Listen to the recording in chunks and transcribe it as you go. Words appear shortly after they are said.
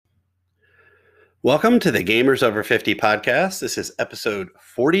Welcome to the Gamers Over 50 podcast. This is episode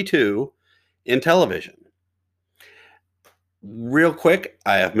 42 in television. Real quick,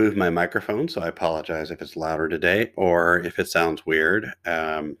 I have moved my microphone, so I apologize if it's louder today or if it sounds weird.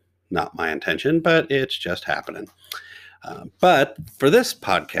 Not my intention, but it's just happening. But for this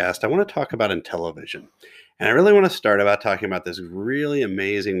podcast, I want to talk about in television. And I really want to start about talking about this really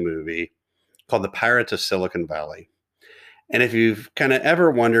amazing movie called The Pirates of Silicon Valley. And if you've kind of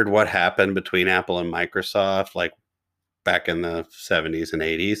ever wondered what happened between Apple and Microsoft, like back in the 70s and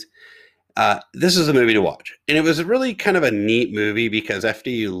 80s, this is a movie to watch. And it was really kind of a neat movie because after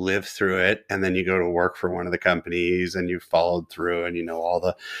you live through it and then you go to work for one of the companies and you followed through and you know all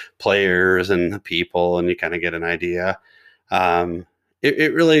the players and the people and you kind of get an idea.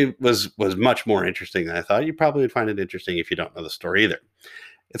 It really was much more interesting than I thought. You probably would find it interesting if you don't know the story either.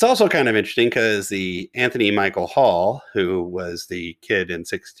 It's also kind of interesting because the Anthony Michael Hall, who was the kid in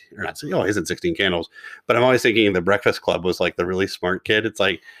 16, or not, oh, he's in 16 Candles, but I'm always thinking the Breakfast Club was like the really smart kid. It's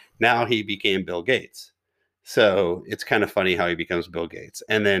like now he became Bill Gates. So it's kind of funny how he becomes Bill Gates.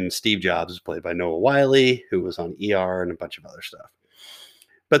 And then Steve Jobs is played by Noah Wiley, who was on ER and a bunch of other stuff.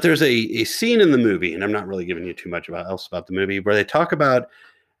 But there's a scene in the movie, and I'm not really giving you too much else about the movie, where they talk about,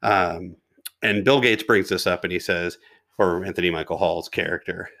 and Bill Gates brings this up and he says, or Anthony Michael Hall's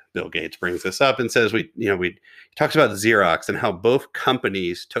character, Bill Gates, brings this up and says, he talks about Xerox and how both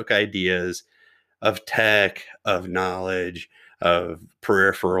companies took ideas of tech, of knowledge, of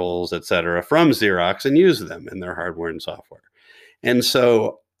peripherals, et cetera, from Xerox and used them in their hardware and software. And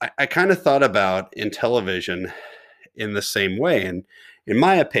so I kind of thought about in television in the same way. And in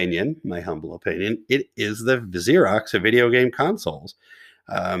my opinion, my humble opinion, it is the Xerox of video game consoles.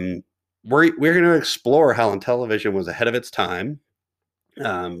 We're going to explore how television was ahead of its time.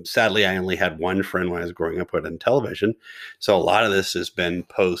 Sadly, I only had one friend when I was growing up with television. So a lot of this has been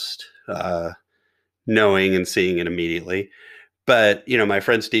post knowing and seeing it immediately. But, you know, my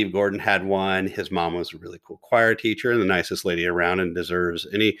friend Steve Gordon had one. His mom was a really cool choir teacher and the nicest lady around and deserves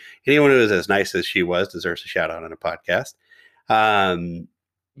anyone who is as nice as she was deserves a shout out on a podcast.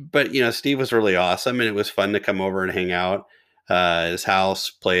 But, you know, Steve was really awesome and it was fun to come over and hang out. His house,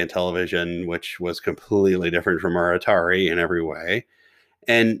 playing television, which was completely different from our Atari in every way.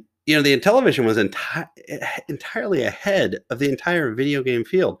 And, you know, the Intellivision was entirely ahead of the entire video game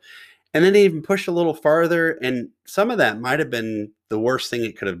field. And then they even pushed a little farther. And some of that might have been the worst thing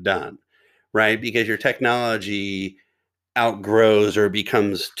it could have done, right? Because your technology outgrows or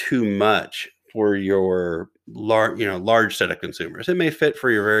becomes too much for your large set of consumers. It may fit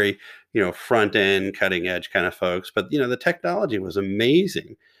for your very, front end, cutting edge kind of folks, but the technology was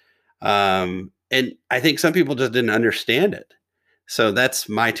amazing. And I think some people just didn't understand it. So that's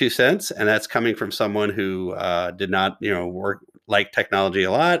my 2 cents. And that's coming from someone who did not, work like technology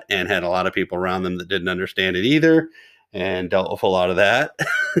a lot and had a lot of people around them that didn't understand it either and dealt with a lot of that.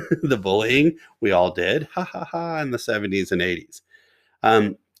 The bullying we all did, in the 70s and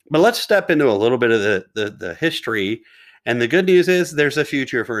 80s. But let's step into a little bit of the history. And the good news is there's a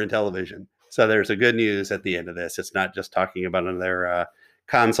future for Intellivision. So there's a good news at the end of this. It's not just talking about another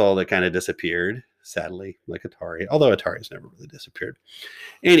console that kind of disappeared, sadly, like Atari, although Atari's never really disappeared.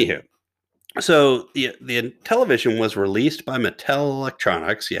 Anywho, so the television was released by Mattel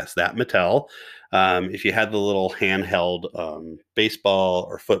Electronics. Yes, that Mattel. If you had the little handheld baseball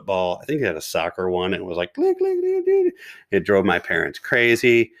or football, I think they had a soccer one. It was like, click, click, click, click. It drove my parents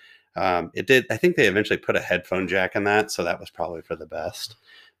crazy. It did. I think they eventually put a headphone jack in that. So that was probably for the best.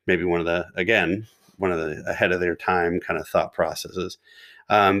 Maybe one of the ahead of their time kind of thought processes.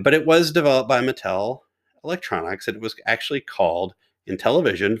 But it was developed by Mattel Electronics. And it was actually called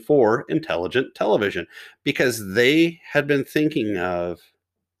Intellivision for Intelligent Television because they had been thinking of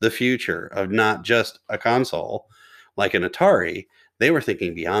the future of not just a console like an Atari. They were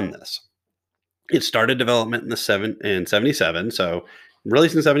thinking beyond this. It started development in 77, so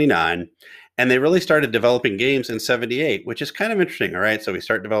released in 79, and they really started developing games in 78, which is kind of interesting. All right, so we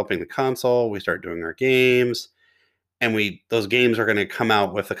start developing the console, we start doing our games, and those games are going to come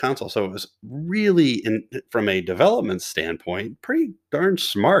out with the console. So it was really, from a development standpoint, pretty darn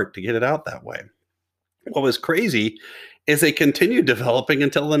smart to get it out that way. What was crazy is they continued developing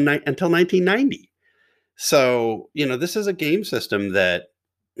until 1990. So, this is a game system that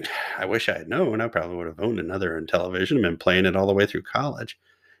I wish I had known. I probably would have owned another Intellivision and been playing it all the way through college.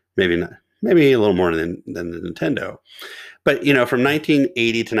 Maybe not. Maybe a little more than the Nintendo. But, from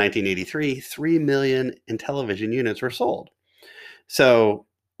 1980 to 1983, 3 million Intellivision units were sold. So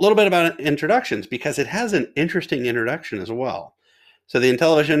a little bit about introductions because it has an interesting introduction as well. So the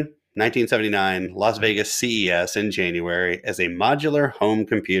Intellivision, 1979, Las Vegas CES in January as a modular home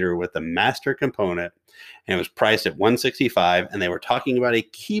computer with a master component, and it was priced at 165, and they were talking about a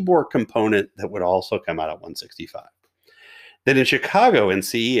keyboard component that would also come out at 165. Then in Chicago in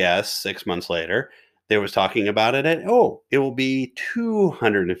CES 6 months later, they was talking about it at, it will be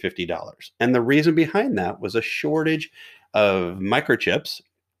 $250. And the reason behind that was a shortage of microchips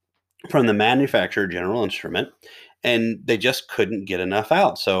from the manufacturer General Instrument, and they just couldn't get enough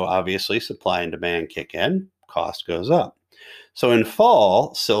out. So obviously supply and demand kick in, cost goes up. So in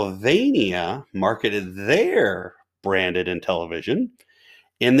fall, Sylvania marketed their branded Intellivision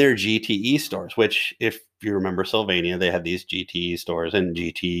in their GTE stores, which if you remember Sylvania, they had these GTE stores, and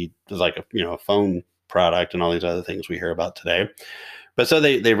GT is like a phone product and all these other things we hear about today. But so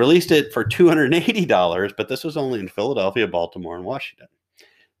they released it for $280, but this was only in Philadelphia, Baltimore, and Washington,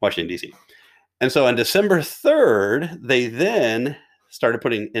 D.C. And so on December 3rd, they then started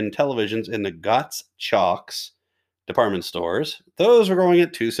putting Intellivisions in the Gottschalk's department stores. Those were going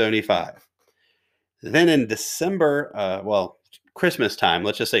at $275. Then in December, Christmas time,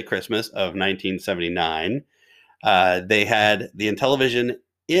 let's just say Christmas of 1979, they had the Intellivision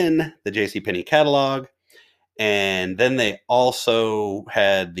in the JCPenney catalog. And then they also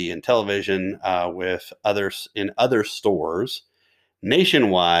had the Intellivision with others in other stores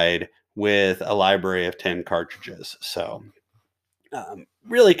nationwide with a library of 10 cartridges. So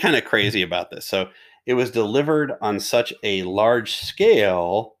really kind of crazy about this. So it was delivered on such a large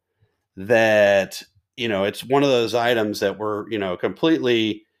scale that, it's one of those items that were,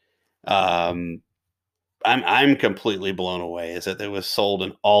 completely, I'm completely blown away, is that it was sold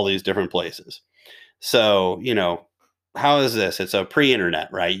in all these different places. So, how is this? It's a pre-internet,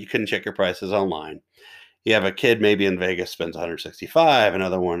 right? You couldn't check your prices online. You have a kid maybe in Vegas spends 165,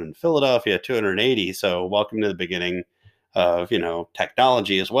 another one in Philadelphia, 280. So welcome to the beginning of,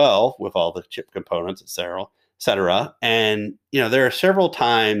 technology as well, with all the chip components, et cetera. And, there are several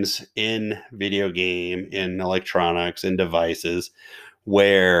times in video game, in electronics, in devices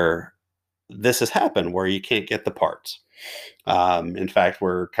where this has happened, where you can't get the parts. In fact,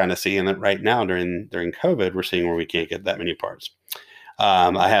 we're kind of seeing it right now during COVID. We're seeing where we can't get that many parts.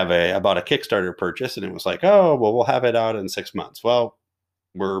 I bought a Kickstarter purchase, and it was like, we'll have it out in 6 months. Well,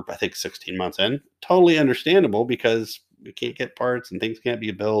 we're, I think, 16 months in. Totally understandable, because we can't get parts and things can't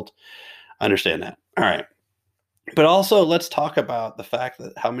be built. Understand that. All right. But also, let's talk about the fact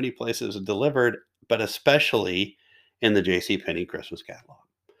that how many places are delivered, but especially in the JCPenney Christmas catalog.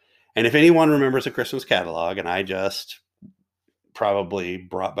 And if anyone remembers a Christmas catalog, and I just probably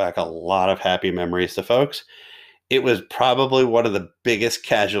brought back a lot of happy memories to folks, it was probably one of the biggest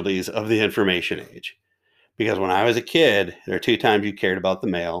casualties of the information age. Because when I was a kid, there are 2 times you cared about the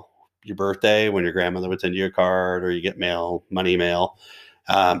mail: your birthday, when your grandmother would send you a card, or you get mail, money mail.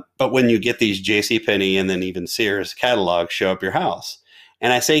 But when you get these JCPenney and then even Sears catalogs show up your house.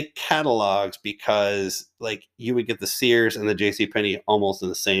 And I say catalogs because, like, you would get the Sears and the JCPenney almost in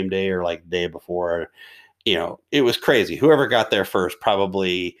the same day, or like day before. It was crazy. Whoever got there first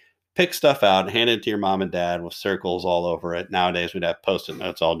probably pick stuff out and hand it to your mom and dad with circles all over it. Nowadays, we'd have Post-it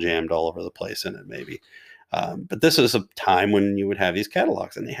notes all jammed all over the place in it, maybe. But this was a time when you would have these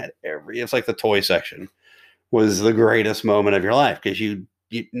catalogs, and they had it's like the toy section was the greatest moment of your life, because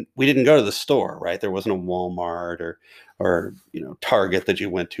we didn't go to the store, right? There wasn't a Walmart or Target that you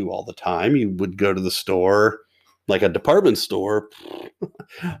went to all the time. You would go to the store, like a department store,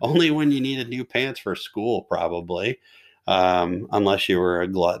 only when you needed new pants for school, probably. Unless you were a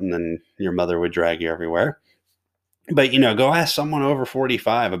glutton and your mother would drag you everywhere. But, go ask someone over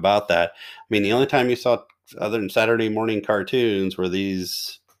 45 about that. I mean, the only time you saw, other than Saturday morning cartoons, were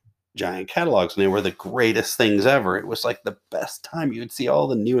these giant catalogs, and they were the greatest things ever. It was like the best time. You would see all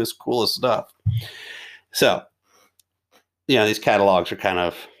the newest, coolest stuff. So, these catalogs are kind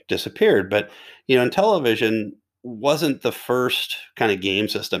of disappeared. But, Intellivision wasn't the first kind of game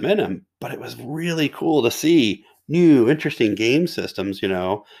system in them, but it was really cool to see new, interesting game systems, in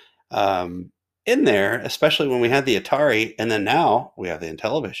there, especially when we had the Atari, and then now we have the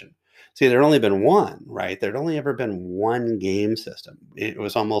Intellivision. See, there'd only been one, right? There'd only ever been one game system. It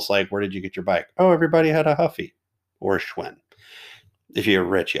was almost like, where did you get your bike? Oh, everybody had a Huffy or a Schwinn. If you were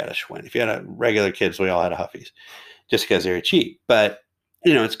rich, you had a Schwinn. If you had a regular kids, we all had a Huffies, just because they were cheap. But,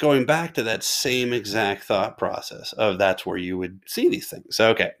 it's going back to that same exact thought process of that's where you would see these things.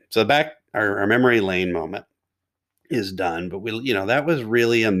 So, okay. So back, our memory lane moment is done, but that was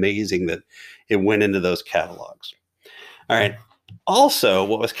really amazing that it went into those catalogs. All right. Also,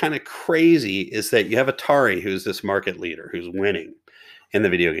 what was kind of crazy is that you have Atari, who's this market leader, who's winning in the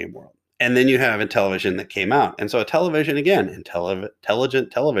video game world. And then you have Intellivision that came out. And so a television, again,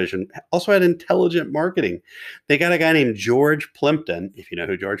 intelligent television, also had intelligent marketing. They got a guy named George Plimpton. If you know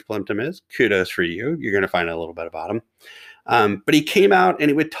who George Plimpton is, kudos for you. You're going to find out a little bit about him. But he came out and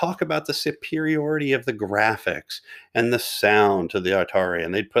he would talk about the superiority of the graphics and the sound to the Atari.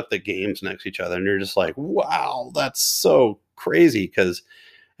 And they'd put the games next to each other. And you're just like, wow, that's so crazy.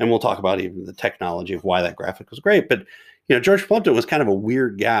 And we'll talk about even the technology of why that graphic was great. But George Plimpton was kind of a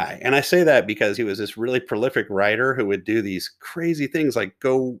weird guy. And I say that because he was this really prolific writer who would do these crazy things like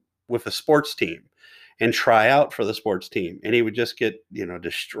go with a sports team and try out for the sports team. And he would just get,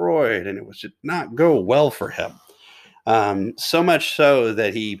 destroyed, and it would just not go well for him. So much so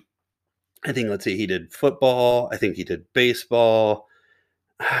that he did football. I think he did baseball,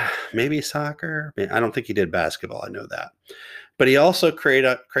 maybe soccer. I don't think he did basketball. I know that. But he also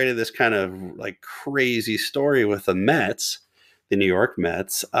created this kind of like crazy story with the Mets, the New York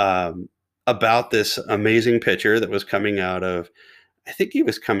Mets, about this amazing pitcher that was coming out of, I think he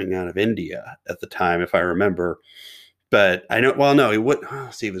was coming out of India at the time, if I remember. But I know, well, no, he would.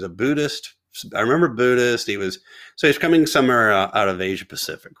 He was a Buddhist. I remember Buddhist. He's coming somewhere out of Asia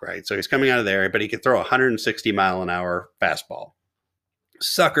Pacific, right? So he's coming out of there, but he could throw a 160-mile-an-hour fastball.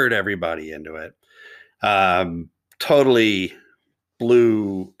 Suckered everybody into it. Totally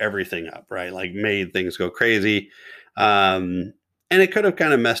blew everything up, right? Like made things go crazy. And it could have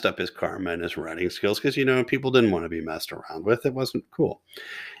kind of messed up his karma and his writing skills because, people didn't want to be messed around with. It wasn't cool.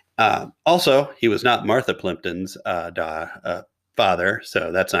 Also, he was not Martha Plimpton's father,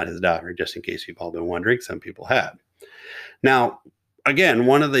 so that's not his daughter, just in case you've all been wondering. Some people had. Now, again,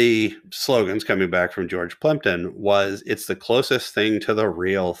 one of the slogans coming back from George Plimpton was, it's the closest thing to the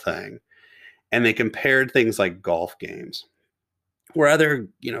real thing. And they compared things like golf games, where other,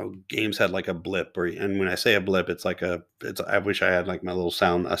 games had like a blip, and when I say a blip, I wish I had like my little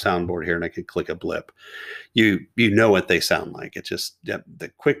soundboard here and I could click a blip. You know what they sound like. It's just the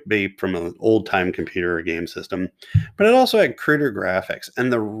quick beep from an old time computer or game system, but it also had cruder graphics.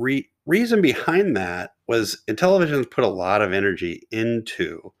 And the reason behind that was Intellivision put a lot of energy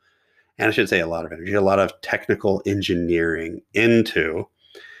into, and I should say a lot of technical engineering into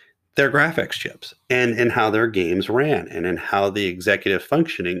their graphics chips and in how their games ran and in how the executive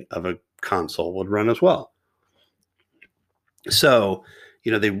functioning of a console would run as well. So,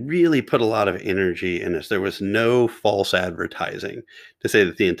 they really put a lot of energy in this. There was no false advertising to say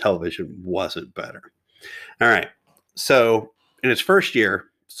that the Intellivision wasn't better. All right. So in its first year,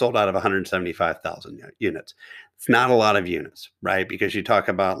 sold out of 175,000 units. It's not a lot of units, right? Because you talk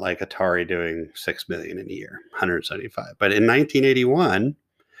about like Atari doing 6 million in a year, 175. But in 1981,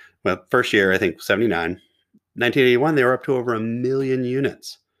 well, first year, I think 79, 1981, they were up to over 1 million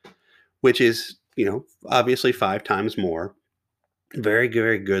units, which is, obviously 5 times more. Very,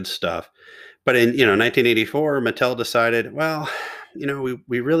 very good stuff. But in, 1984, Mattel decided, well,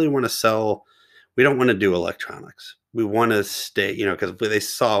 we really want to sell, we don't want to do electronics. We want to stay, because they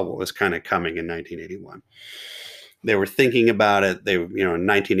saw what was kind of coming in 1981. They were thinking about it. They, in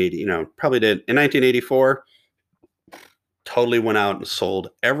 1980, probably did. In 1984, totally went out and sold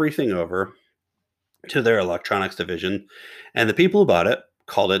everything over to their electronics division. And the people who bought it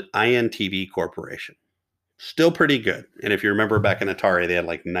called it INTV Corporation. Still pretty good. And if you remember back in Atari, they had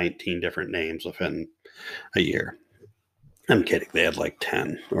like 19 different names within a year. I'm kidding. They had like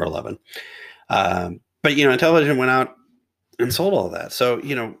 10 or 11. But, Intellivision went out and sold all of that. So,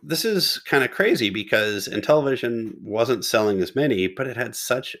 this is kind of crazy because Intellivision wasn't selling as many, but it had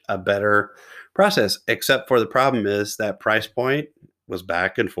such a better process, except for the problem is that price point was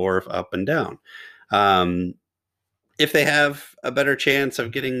back and forth, up and down. If they have a better chance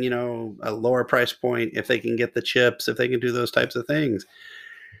of getting, a lower price point, if they can get the chips, if they can do those types of things,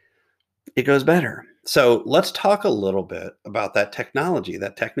 it goes better. So let's talk a little bit about that technology,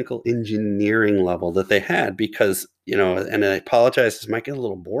 that technical engineering level that they had, because, and I apologize, this might get a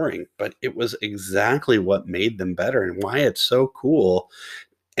little boring, but it was exactly what made them better and why it's so cool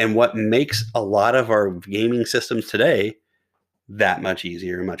and what makes a lot of our gaming systems today that much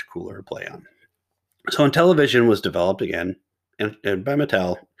easier and much cooler to play on. So Intellivision was developed again and by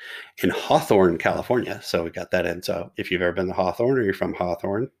Mattel in Hawthorne, California. So we got that in. So if you've ever been to Hawthorne or you're from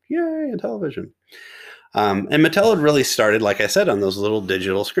Hawthorne, yay, Intellivision. And Mattel had really started, like I said, on those little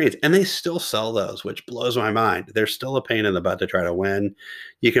digital screens. And they still sell those, which blows my mind. They're still a pain in the butt to try to win.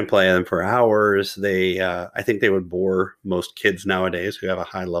 You can play them for hours. I think they would bore most kids nowadays who have a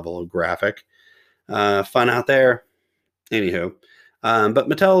high level of graphic fun out there. Anywho. But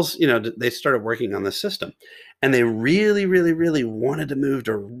Mattel's, they started working on this system and they really, really, really wanted to move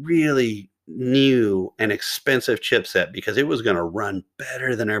to really new and expensive chipset because it was going to run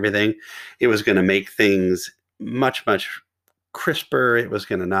better than everything. It was going to make things much, much crisper. It was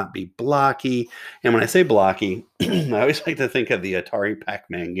going to not be blocky. And when I say blocky, I always like to think of the Atari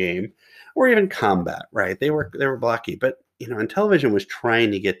Pac-Man game or even Combat, right? They were blocky, but Intellivision was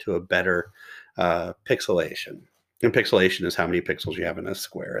trying to get to a better pixelation. And pixelation is how many pixels you have in a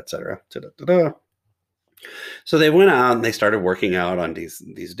square, et cetera. So they went out and they started working out on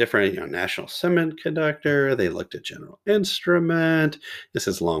these different, National Semiconductor. They looked at General Instrument. This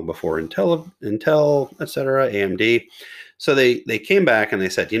is long before Intel, et cetera, AMD. So they came back and they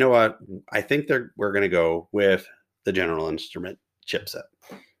said, you know what? I think we're going to go with the General Instrument chipset.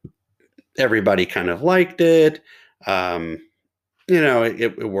 Everybody kind of liked it.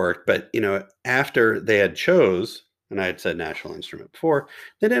 It worked. But, after they had chose, and I had said National Instrument before,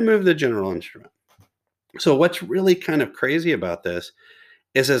 they didn't move the General Instrument. So what's really kind of crazy about this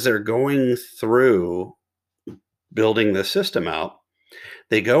is as they're going through building the system out,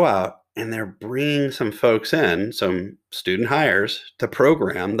 they go out and they're bringing some folks in, some student hires, to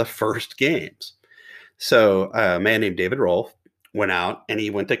program the first games. So a man named David Rolfe went out and he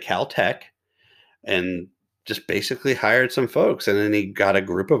went to Caltech and just basically hired some folks. And then he got a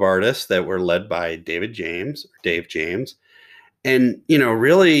group of artists that were led by Dave James. And,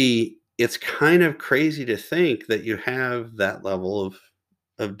 really, it's kind of crazy to think that you have that level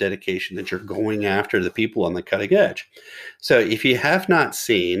of dedication, that you're going after the people on the cutting edge. So if you have not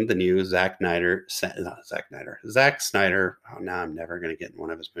seen the new Zack Snyder, oh, now I'm never going to get in one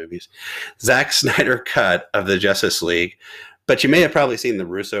of his movies, Zack Snyder cut of the Justice League, but you may have probably seen the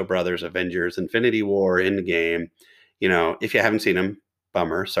Russo brothers Avengers, Infinity War, Endgame. If you haven't seen them,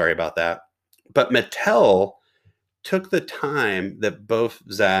 bummer, sorry about that. But Mattel took the time that both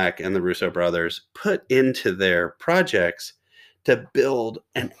Zach and the Russo brothers put into their projects to build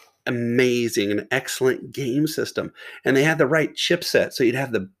an amazing and excellent game system. And they had the right chipset. So you'd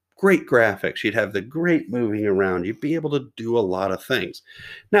have the great graphics. You'd have the great moving around. You'd be able to do a lot of things.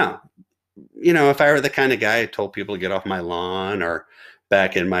 Now, if I were the kind of guy who told people to get off my lawn or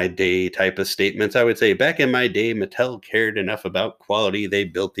back in my day type of statements, I would say back in my day, Mattel cared enough about quality. They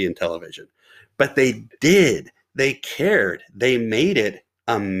built the Intellivision. But they did. They cared. They made it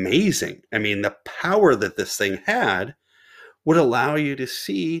amazing. I mean, the power that this thing had would allow you to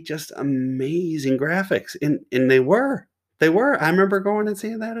see just amazing graphics. And they were. I remember going and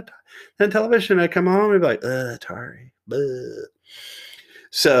seeing that on television. I'd come home and be like, Atari. Bleh.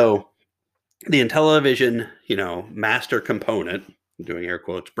 So the Intellivision, master component, doing air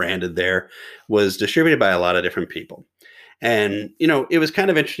quotes, branded there, was distributed by a lot of different people. And, it was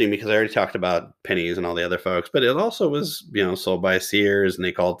kind of interesting because I already talked about Pennies and all the other folks, but it also was, sold by Sears, and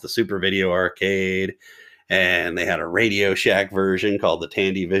they called it the Super Video Arcade. And they had a Radio Shack version called the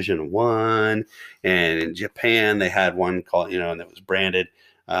Tandy Vision 1. And in Japan, they had one called, and it was branded.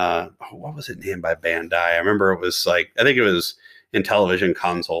 What was it named by Bandai? I remember it was I think it was Intellivision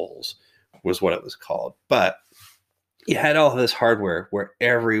Consoles was what it was called. But you had all this hardware where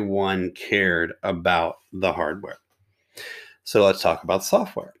everyone cared about the hardware. So let's talk about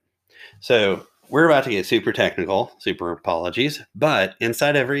software. So we're about to get super technical, super apologies, but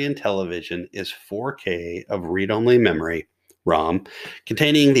inside every Intellivision is 4K of read-only memory, ROM,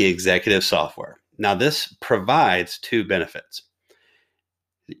 containing the executive software. Now, this provides two benefits.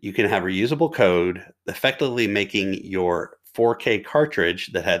 You can have reusable code, effectively making your 4K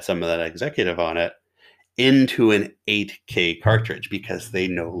cartridge that had some of that executive on it into an 8K cartridge because they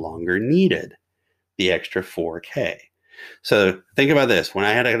no longer needed the extra 4K. So think about this. When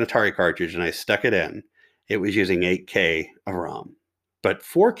I had an Atari cartridge and I stuck it in, it was using 8K of ROM. But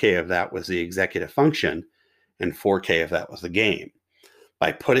 4K of that was the executive function, and 4K of that was the game.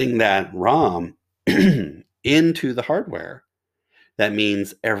 By putting that ROM into the hardware, that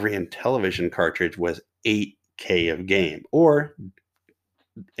means every Intellivision cartridge was 8K of game, or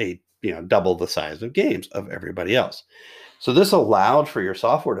double the size of games of everybody else. So this allowed for your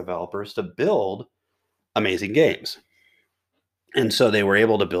software developers to build amazing games. And so they were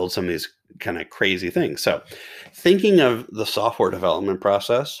able to build some of these kind of crazy things. So thinking of the software development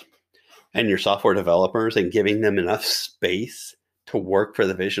process and your software developers and giving them enough space to work for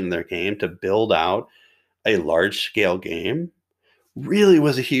the vision of their game, to build out a large scale game, really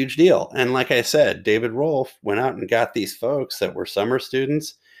was a huge deal. And like I said, David Rolfe went out and got these folks that were summer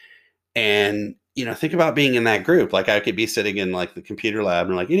students. And, think about being in that group. Like I could be sitting in the computer lab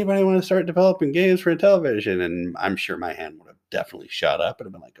and anybody want to start developing games for Intellivision? And I'm sure my hand would have definitely shot up and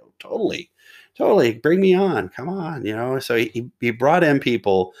have been like, oh, totally, bring me on, come on, So he brought in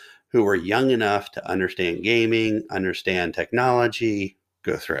people who were young enough to understand gaming, understand technology,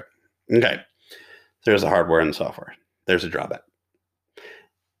 go through it. Okay. There's the hardware and the software. There's a drawback.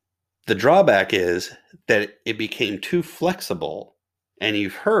 The drawback is that it became too flexible, and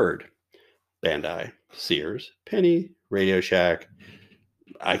you've heard Bandai, Sears, Penny, Radio Shack.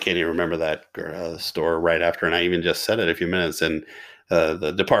 I can't even remember that store right after, and I even just said it a few minutes. And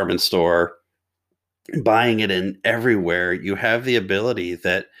the department store, buying it in everywhere, you have the ability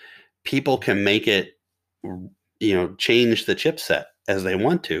that people can make it, change the chipset as they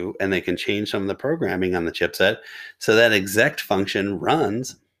want to, and they can change some of the programming on the chipset so that exec function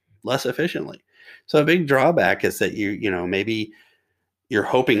runs less efficiently. So a big drawback is that maybe you're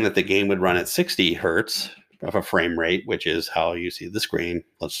hoping that the game would run at 60 hertz of a frame rate, which is how you see the screen.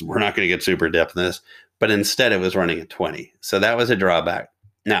 We're not going to get super depth in this, but instead it was running at 20. So that was a drawback.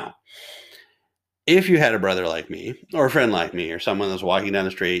 Now, if you had a brother like me or a friend like me or someone that's walking down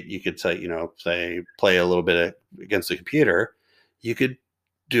the street, you could say, play a little bit against the computer. You could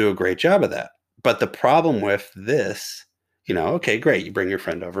do a great job of that. But the problem with this, okay, great. You bring your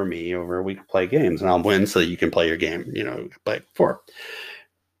friend over, me over, we can play games and I'll win so that you can play your game, play before.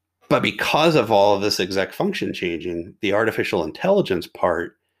 But because of all of this exec function changing, the artificial intelligence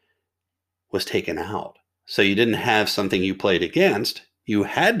part was taken out. So you didn't have something you played against. You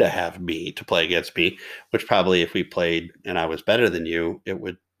had to have me to play against me, which probably if we played and I was better than you, it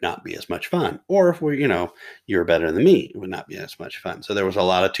would not be as much fun. Or if you were better than me, it would not be as much fun. So there was a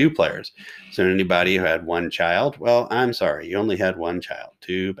lot of 2 players. So anybody who had one child, well, I'm sorry, you only had one child.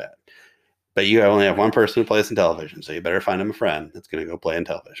 Too bad. But you only have one person who plays in television, so you better find him a friend that's going to go play in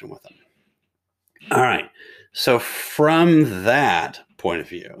television with him. All right. So from that point of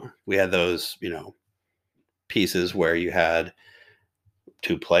view, we had those, pieces where you had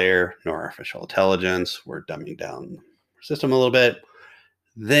 2-player, no artificial intelligence. We're dumbing down the system a little bit.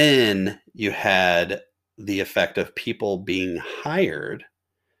 Then you had the effect of people being hired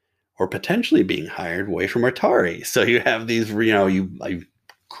or potentially being hired away from Atari. So you have these, you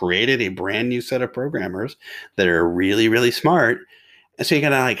created a brand new set of programmers that are really, really smart. And so you got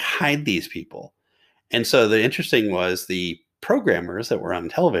to hide these people. And so the interesting was the programmers that were on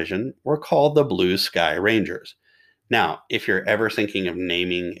television were called the Blue Sky Rangers. Now, if you're ever thinking of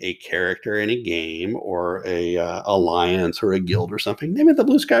naming a character in a game or a alliance or a guild or something, name it the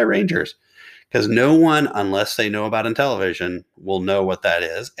Blue Sky Rangers. Because no one, unless they know about Intellivision, will know what that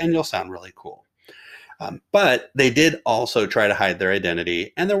is, and you'll sound really cool. But they did also try to hide their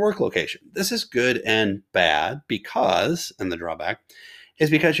identity and their work location. This is good and bad because, and the drawback, is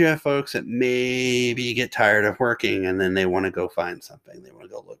because you have folks that maybe get tired of working and then they want to go find something. They want to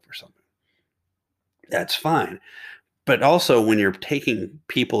go look for something. That's fine. But also when you're taking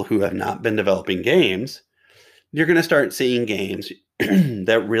people who have not been developing games, you're going to start seeing games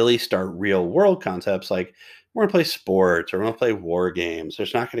that really start real world concepts like we're going to play sports or we're going to play war games.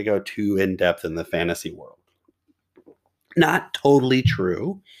 There's not going to go too in depth in the fantasy world. Not totally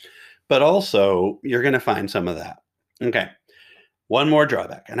true, but also you're going to find some of that. Okay. One more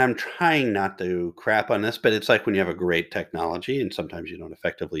drawback, and I'm trying not to crap on this, but it's like when you have a great technology and sometimes you don't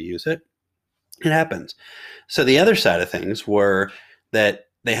effectively use it. It happens. So the other side of things were that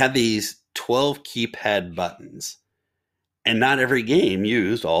they had these 12 keypad buttons. And not every game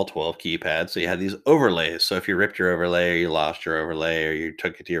used all 12 keypads. So you had these overlays. So if you ripped your overlay or you lost your overlay or you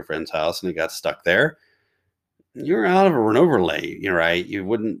took it to your friend's house and it got stuck there, you're out of an overlay, right? You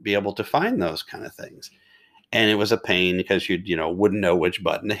wouldn't be able to find those kind of things. And it was a pain because you wouldn't know which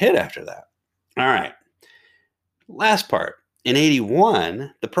button to hit after that. All right. Last part. In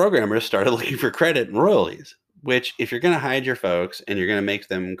 81, the programmers started looking for credit and royalties, which if you're going to hide your folks and you're going to make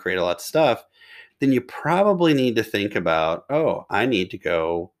them create a lot of stuff, then you probably need to think about, I need to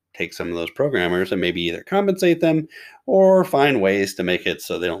go take some of those programmers and maybe either compensate them or find ways to make it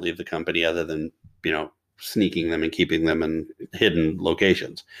so they don't leave the company other than, sneaking them and keeping them in hidden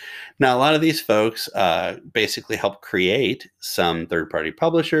locations. Now, a lot of these folks basically help create some third-party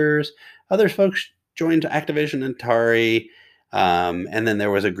publishers. Other folks joined Activision and Atari. And then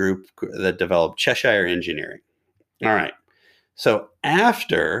there was a group that developed Cheshire Engineering. All right. So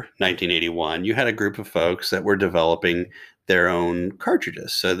after 1981, you had a group of folks that were developing their own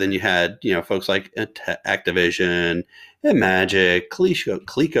cartridges. So then you had, folks like Activision and Magic,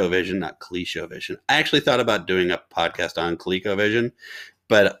 ColecoVision, not ColecoVision. I actually thought about doing a podcast on ColecoVision,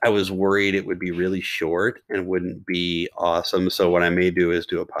 but I was worried it would be really short and wouldn't be awesome. So what I may do is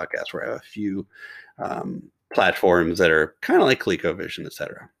do a podcast where I have a few platforms that are kind of like ColecoVision, et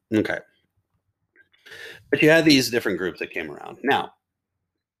cetera. Okay. But you had these different groups that came around. Now,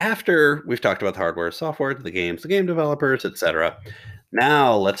 after we've talked about the hardware, software, the games, the game developers, etc.,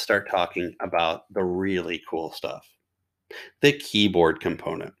 now let's start talking about the really cool stuff. The keyboard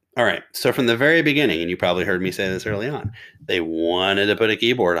component. All right. So from the very beginning, and you probably heard me say this early on, they wanted to put a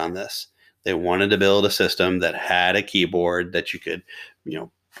keyboard on this. They wanted to build a system that had a keyboard that you could, you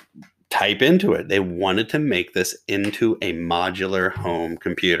know, type into it. They wanted to make this into a modular home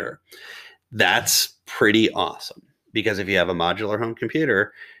computer. That's pretty awesome because if you have a modular home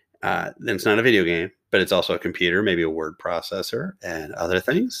computer, then it's not a video game, but it's also a computer, maybe a word processor and other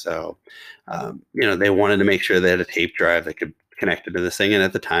things. So, they wanted to make sure they had a tape drive that could connect it to this thing. And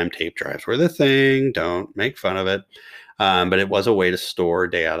at the time, tape drives were the thing. Don't make fun of it. But it was a way to store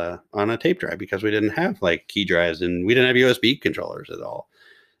data on a tape drive because we didn't have like key drives and we didn't have USB controllers at all.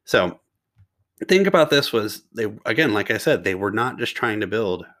 So think about this was they, again, like I said, they were not just trying to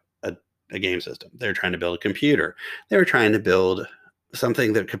build a game system. They were trying to build a computer. They were trying to build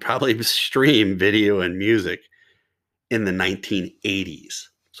something that could probably stream video and music in the 1980s.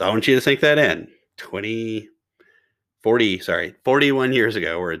 So I want you to think that in 41 years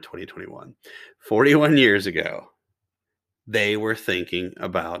ago, we're in 2021. 41 years ago, they were thinking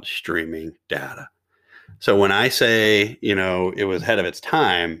about streaming data. So when I say, it was ahead of its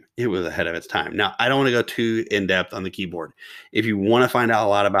time, it was ahead of its time. Now, I don't want to go too in depth on the keyboard. If you want to find out a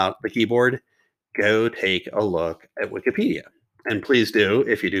lot about the keyboard, go take a look at Wikipedia. And please do,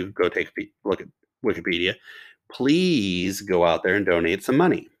 if you do go take a look at Wikipedia, please go out there and donate some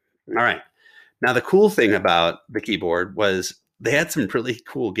money. All right. Now, the cool thing about the keyboard was they had some really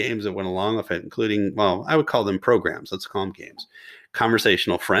cool games that went along with it, including, well, I would call them programs. Let's call them games.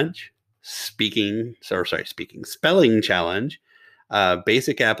 Conversational French, spelling challenge,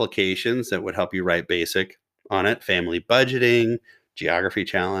 basic applications that would help you write basic on it, family budgeting, geography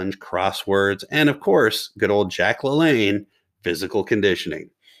challenge, crosswords, and of course, good old Jack LaLanne, physical conditioning.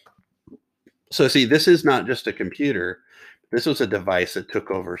 So see, this is not just a computer. This was a device that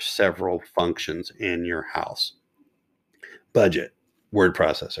took over several functions in your house. Budget, word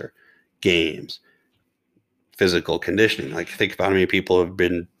processor, games, physical conditioning. Like think about how many people have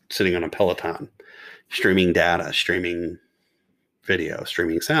been sitting on a Peloton, streaming data, streaming video,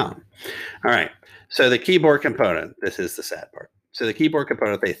 streaming sound. All right. So the keyboard component, this is the sad part. So the keyboard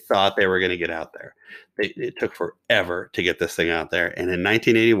component, they thought they were going to get out there. It took forever to get this thing out there. And in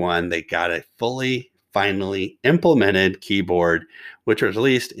 1981, they got a finally implemented keyboard, which was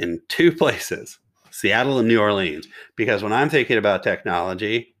released in two places, Seattle and New Orleans. Because when I'm thinking about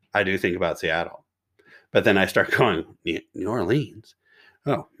technology, I do think about Seattle. But then I start going, New Orleans?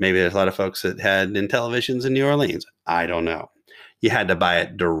 Oh, maybe there's a lot of folks that had Intellivisions in New Orleans. I don't know. You had to buy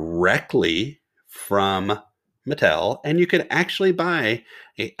it directly from Mattel, and you could actually buy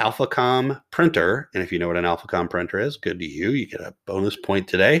a Alphacom printer. And if you know what an Alphacom printer is, good to you. You get a bonus point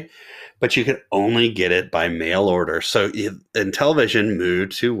today, but you could only get it by mail order. So Intellivision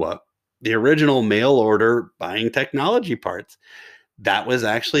moved to what? The original mail order buying technology parts. That was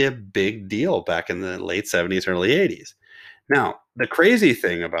actually a big deal back in the late 70s, early 80s. Now, the crazy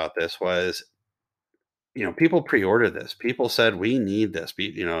thing about this was, people pre-ordered this. People said, we need this.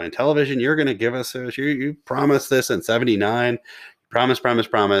 Intellivision, you're going to give us this. You promised this in 79.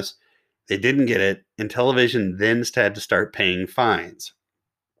 Promise. They didn't get it. Intellivision then had to start paying fines.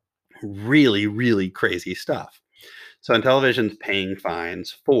 Really, really crazy stuff. So Intellivision's paying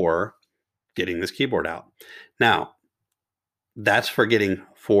fines for getting this keyboard out. Now, that's for getting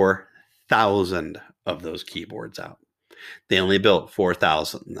 4,000 of those keyboards out. They only built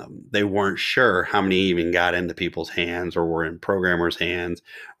 4,000 of them. They weren't sure how many even got into people's hands or were in programmers' hands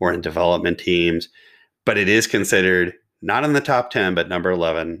or in development teams. But it is considered not in the top 10, but number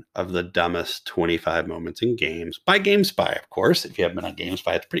 11 of the dumbest 25 moments in games by GameSpy, of course. If you haven't been on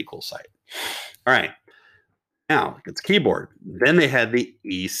GameSpy, it's a pretty cool site. All right. Now, it's keyboard. Then they had the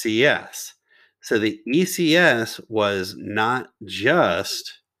ECS. So the ECS was not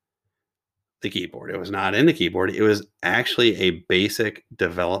just the keyboard. It was not in the keyboard. It was actually a basic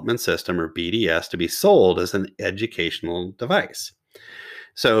development system, or BDS, to be sold as an educational device.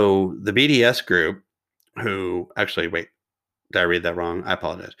 So the BDS group, wait, did I read that wrong? I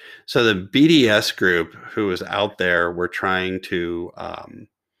apologize. So the BDS group who was out there were trying to,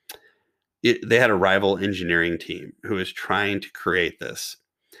 they had a rival engineering team who was trying to create this.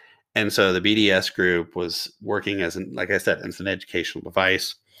 And so the BDS group was working like I said, as an educational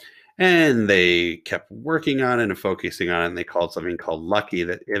device. And they kept working on it and focusing on it. And they called something called Lucky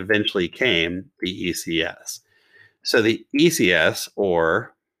that eventually came the ECS. So the ECS,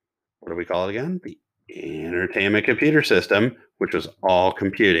 or what do we call it again? The Entertainment Computer System, which was all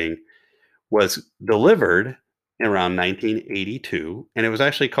computing, was delivered around 1982. And it was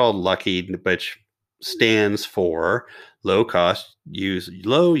actually called Lucky, which stands for low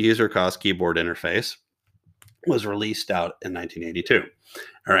user cost keyboard interface. was released out in 1982.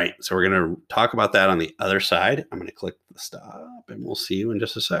 All right, so we're going to talk about that on the other side. I'm going to click the stop, and we'll see you in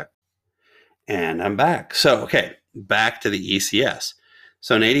just a sec. And I'm back. So, okay, back to the ECS.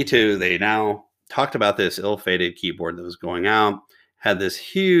 So in 82, they now talked about this ill-fated keyboard that was going out, had this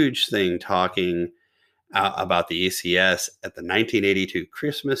huge thing talking about the ECS at the 1982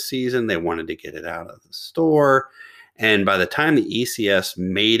 Christmas season. They wanted to get it out of the store. And by the time the ECS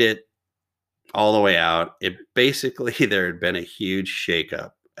made it all the way out, it basically, there had been a huge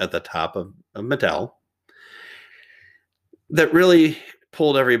shakeup at the top of Mattel that really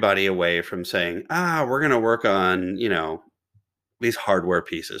pulled everybody away from saying, we're going to work on, these hardware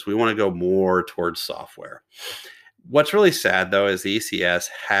pieces. We want to go more towards software. What's really sad, though, is the ECS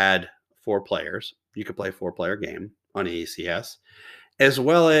had 4 players. You could play a 4-player game on ECS, as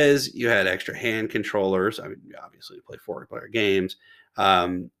well as you had extra hand controllers. I mean, obviously, you play 4-player games.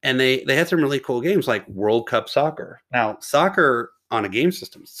 And they had some really cool games like World Cup Soccer. Now, soccer on a game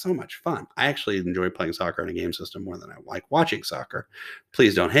system is so much fun. I actually enjoy playing soccer on a game system more than I like watching soccer.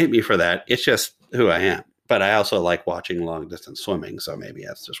 Please don't hate me for that. It's just who I am. But I also like watching long distance swimming, so maybe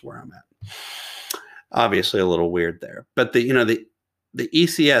that's just where I'm at. Obviously, a little weird there. But the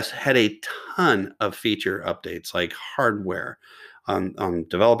ECS had a ton of feature updates, like hardware, on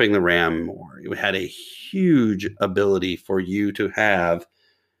developing the RAM more. It had a huge ability for you to have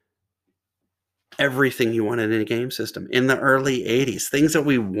everything you wanted in a game system in the early 80s, things that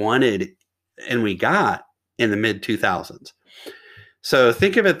we wanted and we got in the mid 2000s. So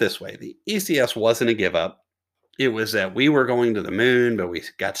think of it this way. The ECS wasn't a give up. It was that we were going to the moon, but we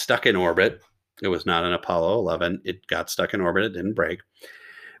got stuck in orbit. It was not an Apollo 11. It got stuck in orbit. It didn't break.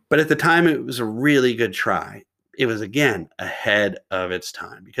 But at the time, it was a really good try. It was, again, ahead of its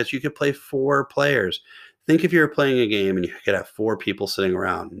time because you could play 4 players. Think if you were playing a game and you could have 4 people sitting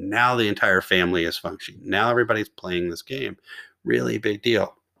around. Now the entire family is functioning. Now everybody's playing this game. Really big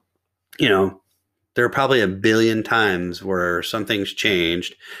deal. There are probably a billion times where something's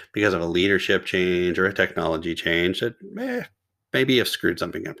changed because of a leadership change or a technology change that maybe have screwed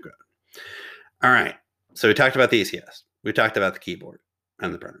something up good. All right. So we talked about the ECS. We talked about the keyboard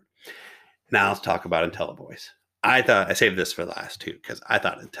and the printer. Now let's talk about IntelliVoice. I saved this for the last 2 because I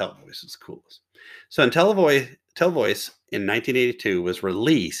thought IntelliVoice was coolest. So IntelliVoice in 1982 was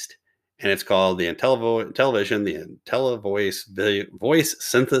released, and it's called the IntelliVision, the IntelliVoice Voice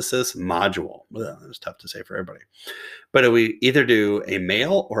Synthesis Module. Well, that was tough to say for everybody. But it would either do a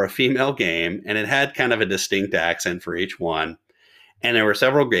male or a female game, and it had kind of a distinct accent for each one. And there were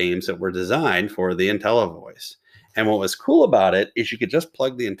several games that were designed for the IntelliVoice. And what was cool about it is you could just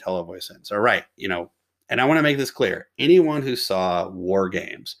plug the IntelliVoice in. So, right, and I want to make this clear. Anyone who saw War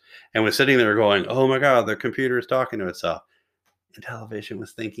Games and was sitting there going, oh my God, the computer is talking to itself, Intellivision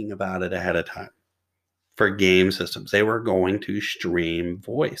was thinking about it ahead of time. For game systems, they were going to stream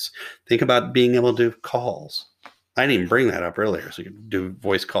voice. Think about being able to do calls. I didn't even bring that up earlier, so you can do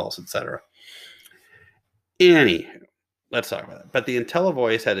voice calls, etc. Anywho, let's talk about it. But the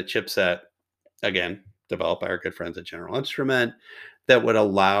IntelliVoice had a chipset, again, developed by our good friends at General Instrument, that would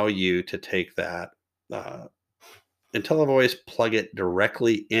allow you to take that IntelliVoice, plug it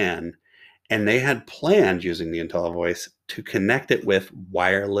directly in, and they had planned using the IntelliVoice to connect it with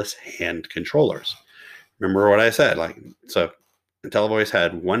wireless hand controllers. Remember what I said? So IntelliVoice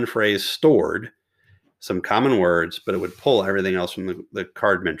had one phrase stored, some common words, but it would pull everything else from the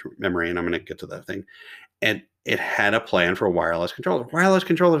card memory, and I'm going to get to that thing. And it had a plan for wireless controllers. Wireless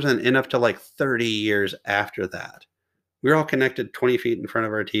controllers end up to like 30 years after that. We were all connected 20 feet in front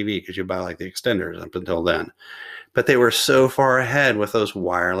of our TV because you buy the extenders up until then. But they were so far ahead with those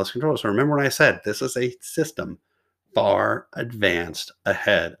wireless controllers. So remember what I said. This is a system far advanced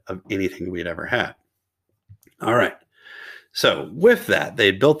ahead of anything we'd ever had. All right. So with that,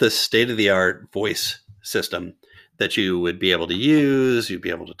 they built this state-of-the-art voice system that you would be able to use, you'd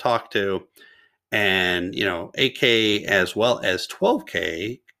be able to talk to, and 8K as well as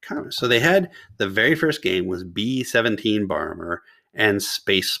 12K. So they had the very first game was B-17 Bomber and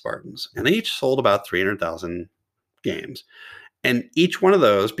Space Spartans, and they each sold about 300,000 games. And each one of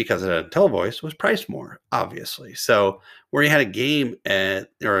those, because it had IntelliVoice, was priced more, obviously. So where you had a game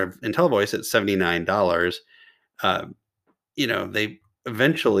or IntelliVoice at $79, they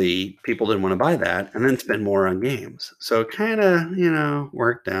eventually people didn't want to buy that and then spend more on games. So it kind of,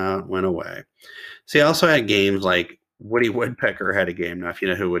 worked out, went away. So you also had games like Woody Woodpecker had a game. Now, if you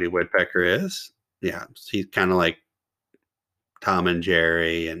know who Woody Woodpecker is, yeah, he's kind of like Tom and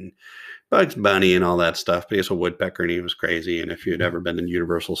Jerry and Bugs Bunny and all that stuff. But he was a woodpecker and he was crazy. And if you'd ever been in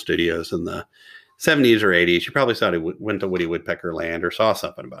Universal Studios in the 70s or 80s, you probably saw he went to Woody Woodpecker Land or saw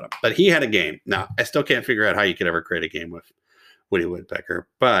something about him. But he had a game. Now, I still can't figure out how you could ever create a game with Woody Woodpecker.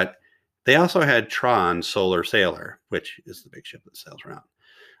 But they also had Tron Solar Sailor, which is the big ship that sails around.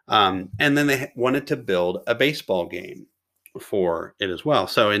 And then they wanted to build a baseball game for it as well.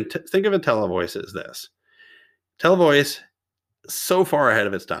 So think of IntelliVoice as this. IntelliVoice, so far ahead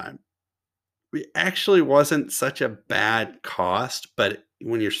of its time. It actually wasn't such a bad cost, but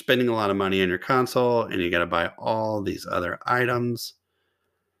when you're spending a lot of money on your console and you got to buy all these other items,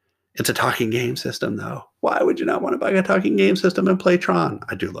 it's a talking game system, though. Why would you not want to buy a talking game system and play Tron?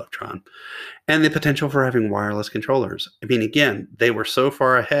 I do love Tron. And the potential for having wireless controllers. I mean, again, they were so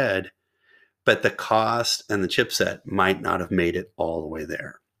far ahead, but the cost and the chipset might not have made it all the way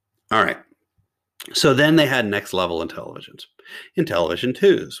there. All right. So then they had next level Intellivisions, Intellivision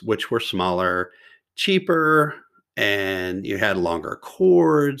 2s, which were smaller, cheaper, and you had longer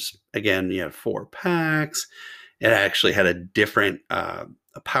cords. Again, you had 4 packs. It actually had a different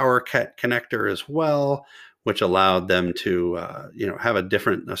a power connector as well, which allowed them to have a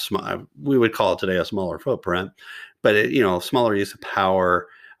different, we would call it today a smaller footprint, but smaller use of power.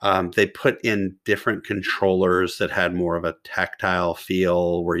 They put in different controllers that had more of a tactile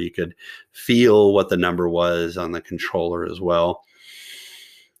feel where you could feel what the number was on the controller as well.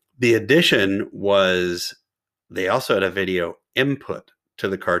 The addition was they also had a video input to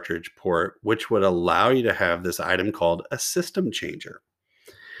the cartridge port, which would allow you to have this item called a system changer.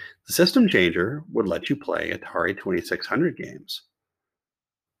 The system changer would let you play Atari 2600 games.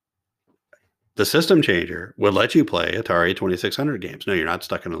 The system changer would let you play Atari 2600 games. No, you're not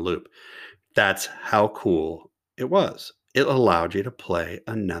stuck in a loop. That's how cool it was. It allowed you to play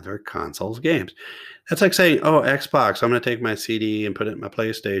another console's games. That's like saying, oh, Xbox, I'm going to take my CD and put it in my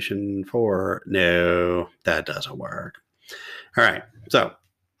PlayStation 4. No, that doesn't work. All right. So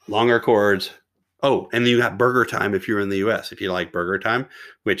longer cords. Oh, and then you got Burger Time if you're in the US. If you like Burger Time,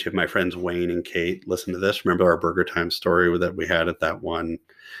 which if my friends Wayne and Kate listen to this, remember our Burger Time story that we had at that one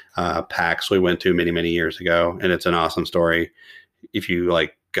PAX we went to many, many years ago. And it's an awesome story. If you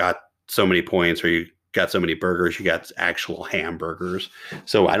got so many points or you got so many burgers, you got actual hamburgers.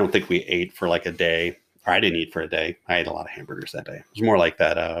 So I don't think we ate for a day. Or I didn't eat for a day. I ate a lot of hamburgers that day. It was more like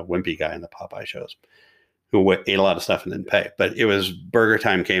that wimpy guy in the Popeye shows who ate a lot of stuff and didn't pay. But it was Burger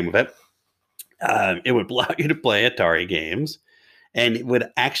Time came with it. It would allow you to play Atari games, and it would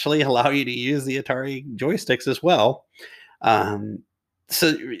actually allow you to use the Atari joysticks as well.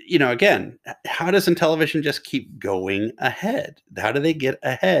 So, again, how does Intellivision just keep going ahead? How do they get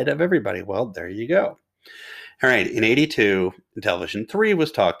ahead of everybody? Well, there you go. All right. In 82, Intellivision 3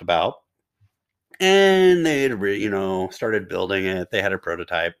 was talked about, and they had, started building it. They had a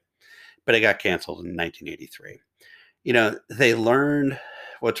prototype, but it got canceled in 1983. They learned,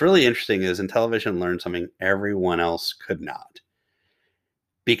 what's really interesting is Intellivision learned something everyone else could not.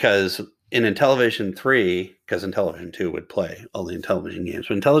 Because in Intellivision 3, because Intellivision 2 would play all the Intellivision games,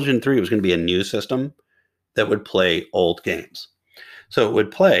 but Intellivision 3 was going to be a new system that would play old games. So it would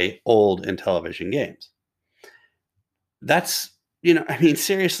play old Intellivision games. That's,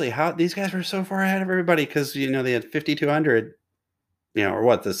 seriously, how these guys were so far ahead of everybody because, they had 5200, or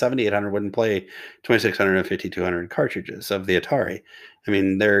what, the 7800 wouldn't play 2600 and 5200 cartridges of the Atari. I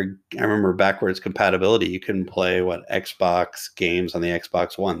remember backwards compatibility. You couldn't play Xbox games on the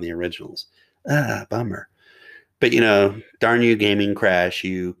Xbox One, the originals. Bummer. But, darn you, Gaming Crash,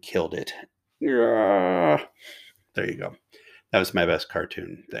 you killed it. There you go. That was my best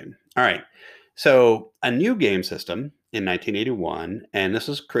cartoon thing. All right. So a new game system in 1981, and this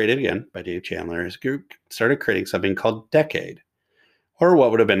was created again by Dave Chandler, his group started creating something called Decade, or what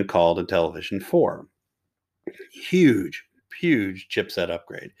would have been called Intellivision 4. Huge chipset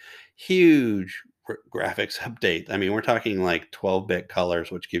upgrade, huge graphics update. I mean, we're talking 12-bit colors,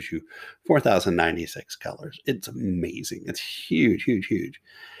 which gives you 4,096 colors. It's amazing. It's huge.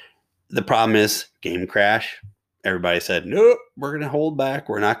 The problem is game crash. Everybody said, nope, we're going to hold back.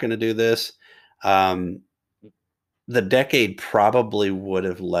 We're not going to do this. The Decade probably would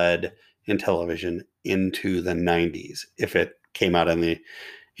have led Intellivision into the 90s if it came out in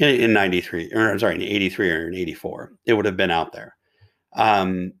 93, or I'm sorry, in 83 or in 84. It would have been out there.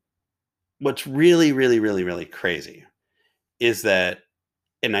 What's really, really, really, really crazy is that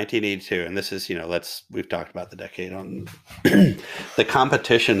in 1982, and this is, we've talked about the Decade on the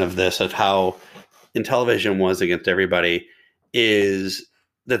competition of this, of how Intellivision was against everybody, is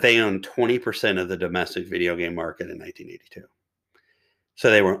that they owned 20% of the domestic video game market in 1982. So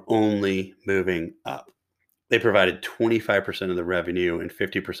they were only moving up. They provided 25% of the revenue and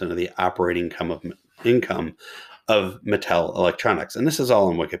 50% of the operating income of Mattel Electronics. And this is all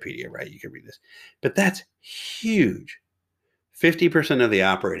on Wikipedia, right? You can read this. But that's huge. 50% of the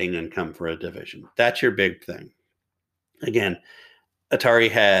operating income for a division. That's your big thing. Again,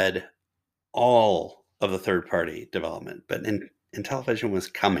 Atari had all of the third-party development, but Intellivision was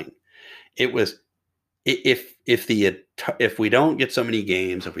coming. It was if we don't get so many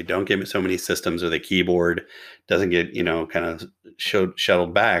games, if we don't get so many systems, or the keyboard doesn't get kind of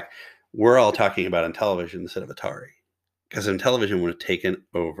shuttled back, we're all talking about Intellivision instead of Atari, because Intellivision would have taken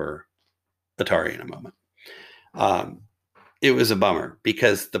over Atari in a moment. It was a bummer,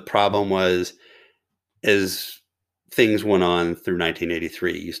 because the problem was, as things went on through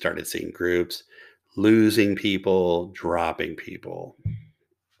 1983, you started seeing groups losing people, dropping people,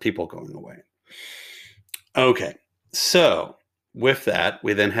 people going away. Okay, so with that,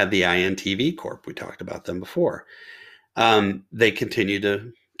 we then had the INTV Corp. We talked about them before. They continued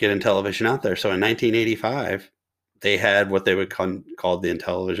to get Intellivision out there. So in 1985, they had what they would call the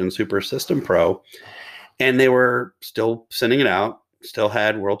Intellivision Super System Pro, and they were still sending it out, still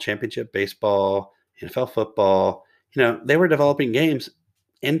had World Championship Baseball, NFL football. They were developing games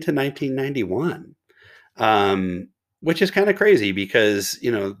into 1991, which is kind of crazy, because,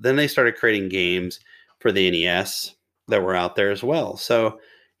 then they started creating games for the NES that were out there as well. So,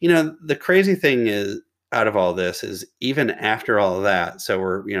 the crazy thing is, out of all this, is even after all of that, so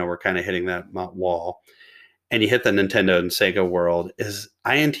we're kind of hitting that wall, and you hit the Nintendo and Sega world, is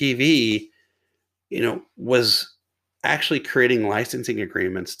INTV, was actually creating licensing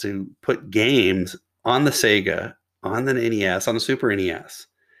agreements to put games on the Sega, on the NES, on the Super NES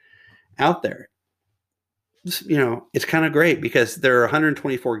out there. It's kind of great, because there are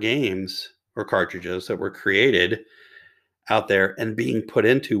 124 games or cartridges that were created out there and being put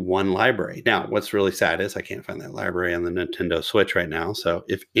into one library. Now, what's really sad is I can't find that library on the Nintendo Switch right now. So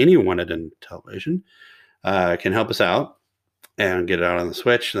if anyone at Intellivision can help us out and get it out on the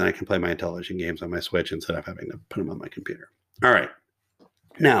Switch, then I can play my Intellivision games on my Switch instead of having to put them on my computer. All right.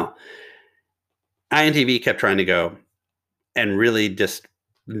 Now, INTV kept trying to go, and really just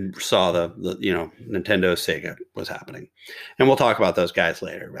saw the Nintendo Sega was happening. And we'll talk about those guys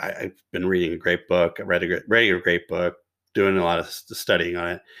later. I've been reading a great book. I read a great book, doing a lot of studying on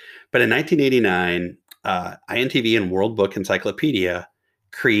it. But in 1989, INTV and World Book Encyclopedia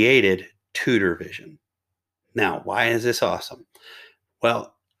created Tudor Vision. Now, why is this awesome?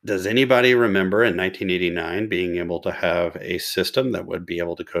 Well, does anybody remember in 1989 being able to have a system that would be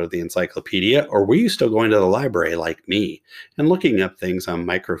able to go to the encyclopedia? Or were you still going to the library like me and looking up things on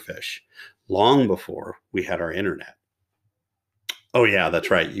microfiche long before we had our internet? Oh, yeah,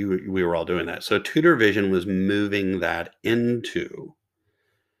 that's right. We were all doing that. So Tudor Vision was moving that into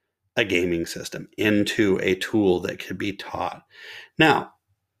a gaming system, into a tool that could be taught. Now,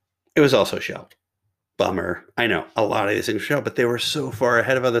 it was also shelved. Bummer. I know a lot of these things show, but they were so far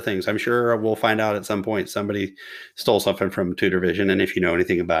ahead of other things. I'm sure we'll find out at some point somebody stole something from Tudor Vision, and if you know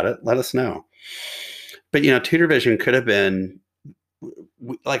anything about it, let us know. But Tudor Vision could have been,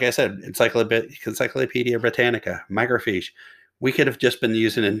 like I said, Encyclopedia Britannica, microfiche. We could have just been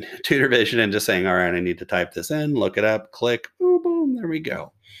using Tudor Vision and just saying, all right, I need to type this in, look it up, click, boom, boom, there we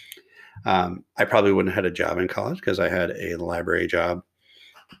go. I probably wouldn't have had a job in college because I had a library job,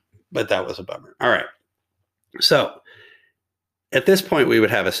 but that was a bummer. All right. So at this point, we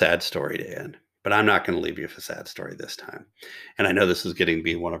would have a sad story to end, but I'm not going to leave you with a sad story this time. And I know this is getting to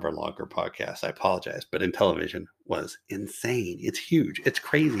be one of our longer podcasts. I apologize, but Intellivision was insane. It's huge. It's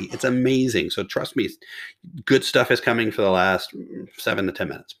crazy. It's amazing. So trust me, good stuff is coming for the last 7 to 10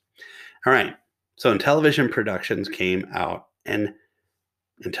 minutes. All right. So Intellivision Productions came out, and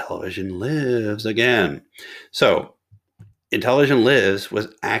Intellivision lives again. So Intellivision Lives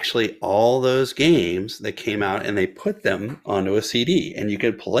was actually all those games that came out, and they put them onto a CD, and you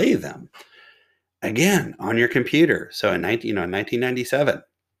could play them again on your computer. So in 1997,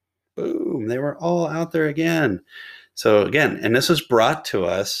 boom, they were all out there again. So again, and this was brought to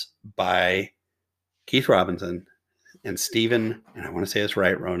us by Keith Robinson and Stephen, and I want to say it's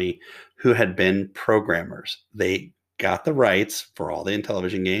right, Roney, who had been programmers. They got the rights for all the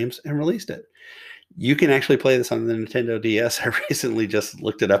Intellivision games and released it. You can actually play this on the Nintendo DS. I recently just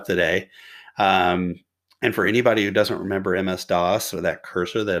looked it up today. And for anybody who doesn't remember MS-DOS, or that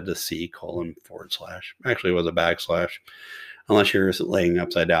cursor that had the C:// actually it was a backslash, unless you're laying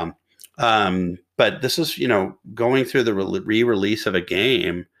upside down. But this is, going through the re-release of a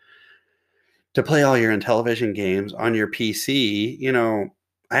game to play all your Intellivision games on your PC.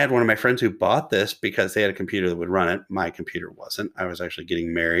 I had one of my friends who bought this because they had a computer that would run it. My computer wasn't. I was actually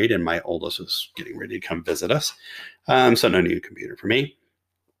getting married, and my oldest was getting ready to come visit us. So no new computer for me.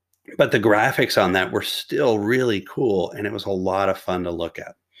 but the graphics on that were still really cool, and it was a lot of fun to look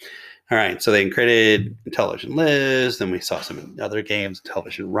at. All right, so they created Intellivision Liz, then we saw some other games,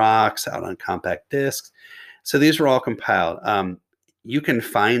 Intellivision Rocks, out on compact discs. So these were all compiled. You can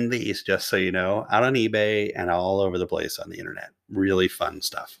find these, just so you know, out on eBay and all over the place on the internet. Really fun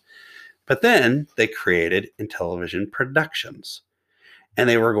stuff. But then they created Intellivision Productions, and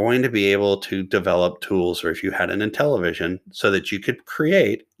they were going to be able to develop tools, or if you had an Intellivision, so that you could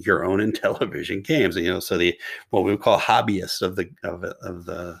create your own Intellivision games. You know, so the what we would call hobbyists of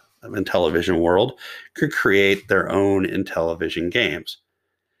the Intellivision world could create their own Intellivision games.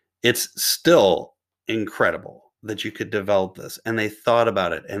 It's still incredible that you could develop this, and they thought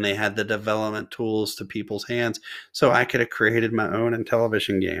about it, and they had the development tools to people's hands. So I could have created my own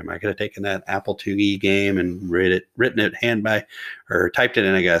Intellivision game. I could have taken that Apple IIe game and written it hand by, or typed it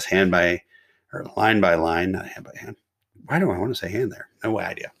in, I guess, hand by, or line by line, not hand by hand. Why do I want to say hand there? No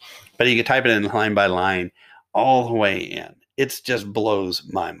idea. But you could type it in line by line all the way in. It just blows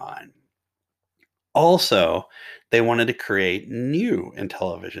my mind. Also, they wanted to create new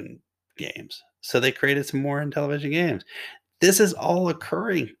Intellivision games. So they created some more Intellivision games. This is all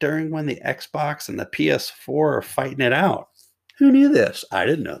occurring during when the Xbox and the PS4 are fighting it out. Who knew this? I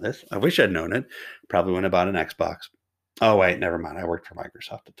didn't know this. I wish I'd known it. Probably wouldn't have bought an Xbox. Oh, wait, never mind. I worked for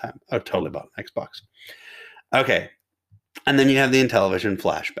Microsoft at the time. I totally bought an Xbox. Okay. And then you have the Intellivision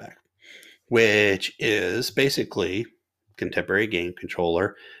Flashback, which is basically contemporary game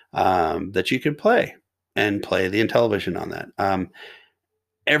controller that you could play and play the Intellivision on that.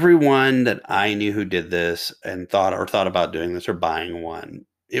 Everyone that I knew who did this and thought about doing this or buying one,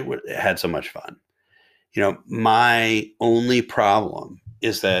 it had so much fun. You know, my only problem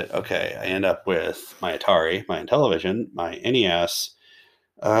is that, okay, I end up with my Atari, my Intellivision, my NES,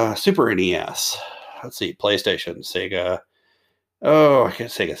 Super NES, let's see, PlayStation, Sega. Oh, I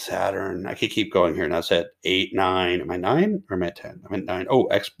can't Sega Saturn. I could keep going here. Now it's at 8, 9. Am I 9 or am I at 10? I'm at 9. Oh,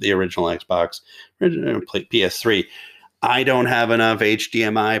 the original Xbox, original PS3. I don't have enough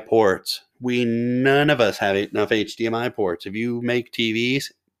HDMI ports. None of us have enough HDMI ports. If you make TVs,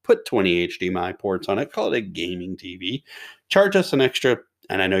 put 20 HDMI ports on it. Call it a gaming TV. Charge us an extra,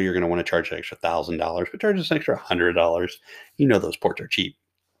 and I know you're going to want to charge an extra $1,000, but charge us an extra $100. You know those ports are cheap.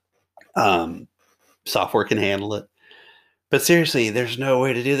 Software can handle it. But seriously, there's no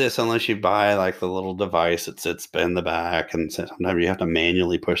way to do this unless you buy like the little device that sits in the back, and sometimes you have to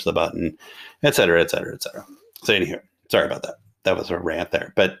manually push the button, et cetera, et cetera, et cetera. So anywho, sorry about that. That was a rant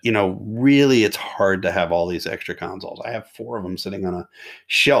there. But, you know, really it's hard to have all these extra consoles. I have 4 of them sitting on a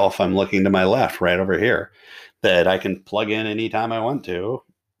shelf. I'm looking to my left right over here that I can plug in anytime I want to.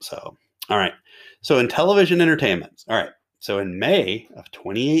 So, all right. So Intellivision Entertainment. All right. So in May of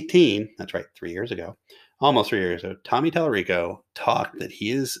 2018, that's right, 3 years ago, almost 3 years ago, Tommy Tallarico talked that he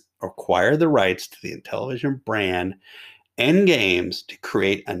has acquired the rights to the Intellivision brand and games to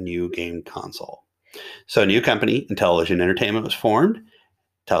create a new game console. So a new company, Intellivision Entertainment, was formed.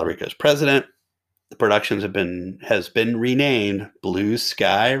 Tallarico's president. The productions has been renamed Blue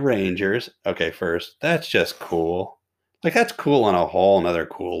Sky Rangers. Okay, first, that's just cool. Like, that's cool on a whole another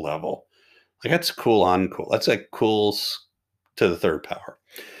cool level. Like, that's cool on cool. That's like cool to the third power.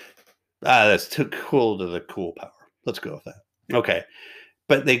 That's too cool to the cool power. Let's go with that. Okay.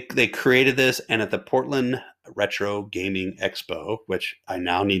 But they created this, and at the Portland Retro Gaming Expo, which I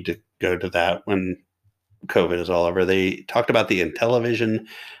now need to go to that when COVID is all over, they talked about the Intellivision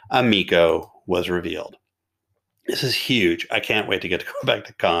Amico was revealed. This is huge. I can't wait to get to go back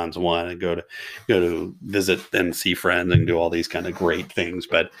to cons one and go to visit and see friends and do all these kind of great things.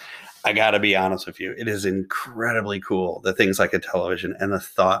 But I got to be honest with you, it is incredibly cool that things like Intellivision and the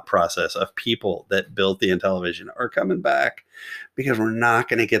thought process of people that built the Intellivision are coming back, because we're not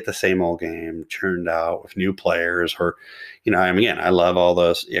going to get the same old game churned out with new players. Or, you know, I mean, again, I love all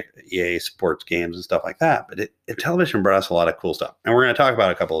those EA sports games and stuff like that, but Intellivision brought us a lot of cool stuff. And we're going to talk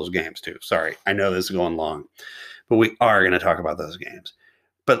about a couple of those games too. Sorry, I know this is going long, but we are going to talk about those games.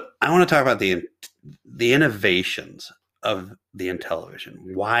 But I want to talk about the innovations of the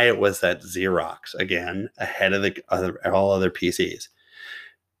Intellivision, why it was that Xerox, again, ahead of all other PCs.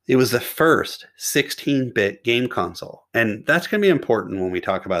 It was the first 16-bit game console. And that's going to be important when we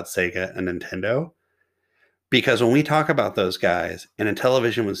talk about Sega and Nintendo, because when we talk about those guys, and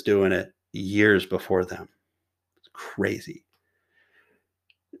Intellivision was doing it years before them. It's crazy.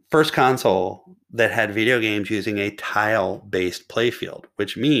 First console that had video games using a tile-based playfield,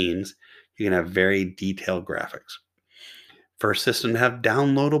 which means you can have very detailed graphics. First system to have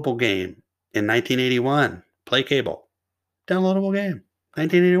downloadable game in 1981. Play cable. Downloadable game.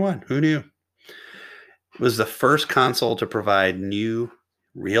 1981. Who knew? It was the first console to provide new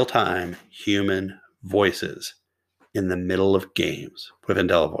real-time human voices in the middle of games with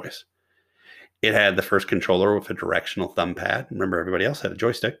IntelliVoice. It had the first controller with a directional thumb pad. Remember, everybody else had a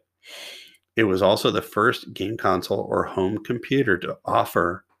joystick. It was also the first game console or home computer to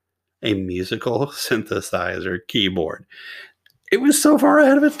offer a musical synthesizer keyboard. It was so far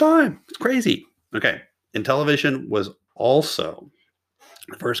ahead of its time. It's crazy. Okay. Intellivision was also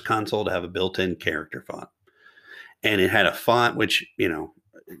the first console to have a built-in character font. And it had a font which,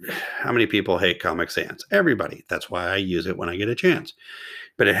 how many people hate Comic Sans? Everybody. That's why I use it when I get a chance.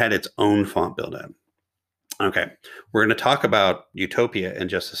 But it had its own font built in. Okay. We're going to talk about Utopia in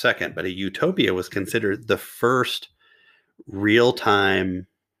just a second, but a Utopia was considered the first real-time,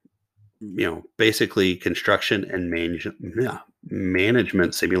 basically construction and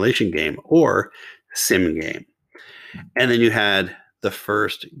management simulation game, or sim game. And then you had the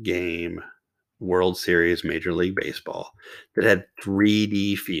first game, World Series Major League Baseball, that had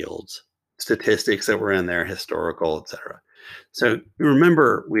 3D fields, statistics that were in there, historical, etc. So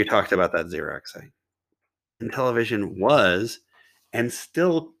remember, we talked about that Xerox thing. Intellivision was and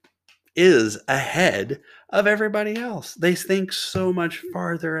still is ahead of everybody else. They think so much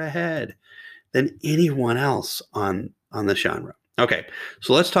farther ahead than anyone else on the genre. Okay,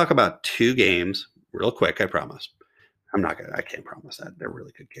 so let's talk about two games real quick, I promise. I can't promise that. They're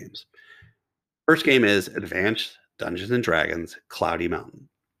really good games. First game is Advanced Dungeons and Dragons Cloudy Mountain.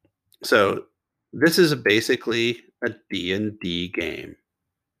 So this is basically a D&D game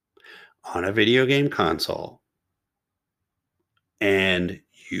on a video game console, and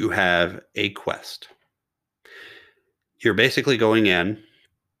you have a quest. You're basically going in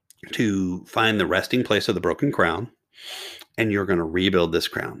to find the resting place of the broken crown, and you're going to rebuild this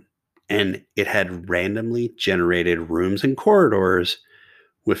crown. And it had randomly generated rooms and corridors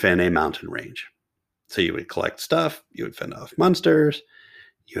within a mountain range. So you would collect stuff, you would fend off monsters,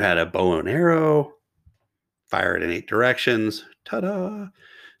 you had a bow and arrow, fire it in 8 directions, ta-da!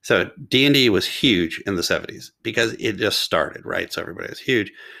 So D&D was huge in the 70s because it just started, right? So everybody was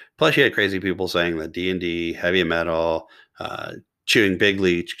huge. Plus you had crazy people saying that D&D, heavy metal, chewing Big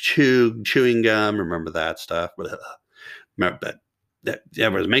Leech, chewing gum, remember that stuff? Remember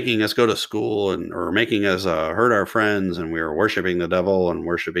that was making us go to school or making us hurt our friends, and we were worshiping the devil and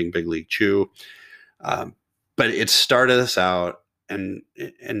worshiping Big League Chew. But it started us out, and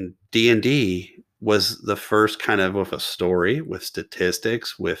D&D was the first kind of with a story, with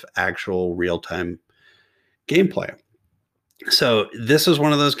statistics, with actual real-time gameplay. So this is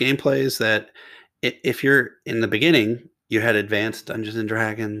one of those gameplays that if you're in the beginning, you had Advanced Dungeons and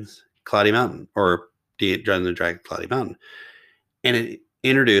Dragons Cloudy Mountain, or Dungeons and Dragons Cloudy Mountain. And it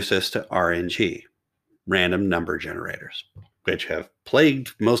introduced us to RNG, random number generators, which have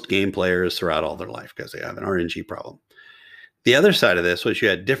plagued most game players throughout all their life because they have an RNG problem. The other side of this was you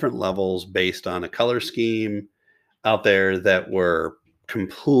had different levels based on a color scheme out there that were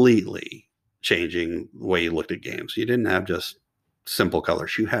completely changing the way you looked at games. You didn't have just simple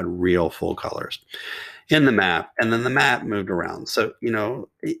colors. You had real full colors in the map, and then the map moved around. So,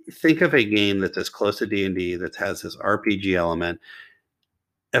 think of a game that's as close to D&D that has this RPG element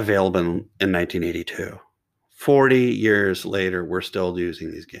available in 1982. 40 years later, we're still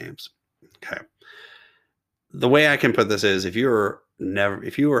using these games. Okay. The way I can put this is if you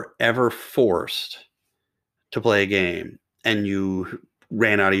were ever forced to play a game and you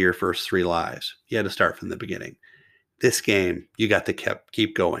ran out of your first 3 lives, you had to start from the beginning. This game, you got to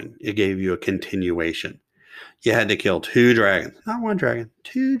keep going. It gave you a continuation. You had to kill 2 dragons, not 1 dragon,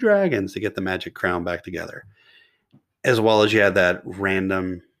 2 dragons to get the magic crown back together. As well as you had that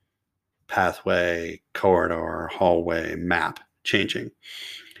random pathway, corridor, hallway, map changing.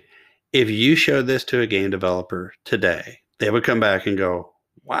 If you showed this to a game developer today, they would come back and go,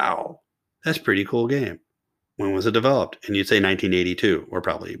 wow, that's a pretty cool game. When was it developed? And you'd say 1982, or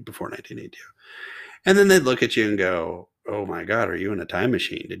probably before 1982. And then they'd look at you and go, oh my God, are you in a time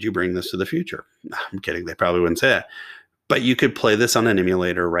machine? Did you bring this to the future? I'm kidding. They probably wouldn't say that. But you could play this on an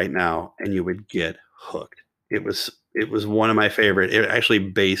emulator right now and you would get hooked. It was one of my favorite. It actually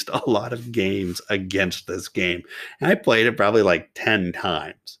based a lot of games against this game. And I played it probably like 10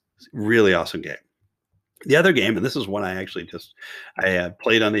 times. Really awesome game. The other game, and this is one I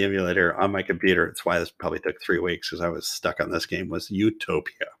played on the emulator on my computer. It's why this probably took 3 weeks because I was stuck on this game, was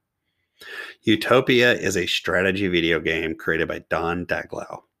Utopia. Utopia is a strategy video game created by Don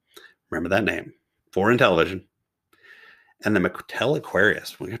Daglow. Remember that name. For Intellivision. And the Mattel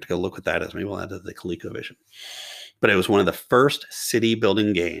Aquarius. We have to go look what that is. Maybe we'll add to the ColecoVision. But it was one of the first city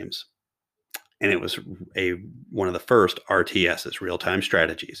building games. And it was one of the first RTSs, real-time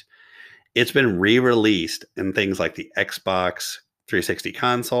strategies. It's been re-released in things like the Xbox 360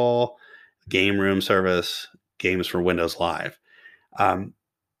 console, game room service, games for Windows Live.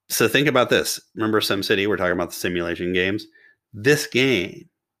 So think about this. Remember SimCity? We're talking about the simulation games. This game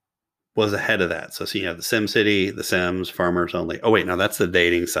was ahead of that. So you have the SimCity, the Sims, Farmers Only. Oh wait, no, that's the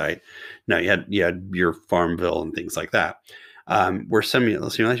dating site. No, you had your Farmville and things like that. Where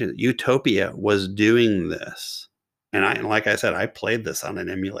simulation, Utopia was doing this, and like I said, I played this on an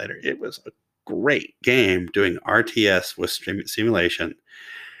emulator. It was a great game doing RTS with simulation,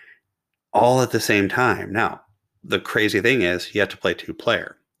 all at the same time. Now, the crazy thing is, you have to play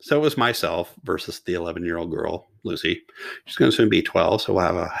 2-player. So it was myself versus the 11-year-old girl, Lucy. She's going to soon be 12, so we'll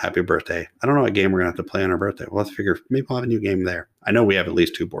have a happy birthday. I don't know what game we're going to have to play on her birthday. We'll have to figure, maybe we'll have a new game there. I know we have at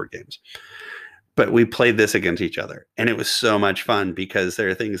least 2 board games. But we played this against each other, and it was so much fun because there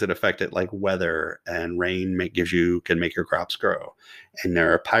are things that affect it, like weather and rain can make your crops grow. And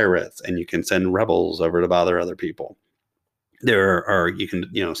there are pirates, and you can send rebels over to bother other people.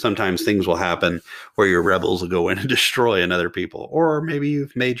 Sometimes things will happen where your rebels will go in and destroy another people, or maybe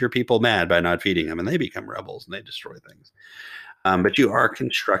you've made your people mad by not feeding them and they become rebels and they destroy things. But you are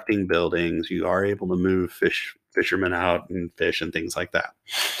constructing buildings. You are able to move fishermen out and fish and things like that.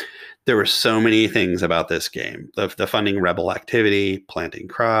 There were so many things about this game. The funding rebel activity, planting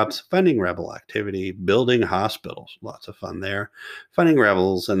crops, funding rebel activity, building hospitals. Lots of fun there. Funding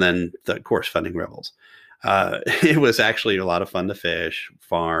rebels, and then, of course, funding rebels. It was actually a lot of fun to fish,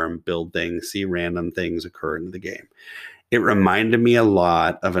 farm, build things, see random things occur in the game. It reminded me a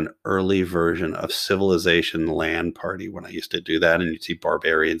lot of an early version of Civilization Land Party when I used to do that, and you'd see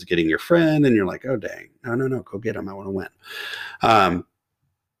barbarians getting your friend, and you're like, oh, dang. No, go get him. I want to win.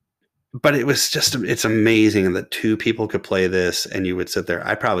 But it's amazing that 2 people could play this, and you would sit there.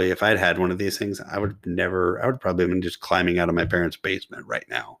 If I'd had one of these things, I would probably have been just climbing out of my parents' basement right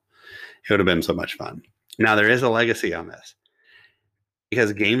now. It would have been so much fun. Now, there is a legacy on this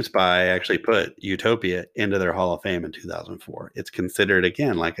because GameSpy actually put Utopia into their Hall of Fame in 2004. It's considered,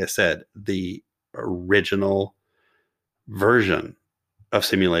 again, like I said, the original version of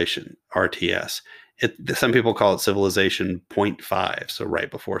simulation, RTS. Some people call it Civilization 0.5, so right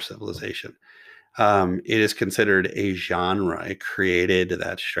before Civilization. It is considered a genre. It created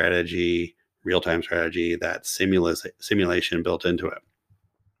that strategy, real-time strategy, that simulation built into it.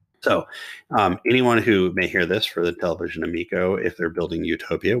 So anyone who may hear this for the Television Amico, if they're building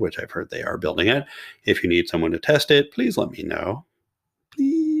Utopia, which I've heard they are building it, if you need someone to test it, please let me know.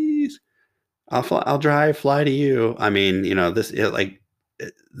 Please. I'll fly to you. I mean,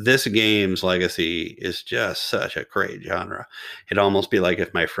 this game's legacy is just such a great genre. It'd almost be like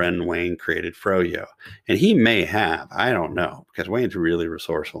if my friend Wayne created Froyo, and he may have, I don't know, because Wayne's really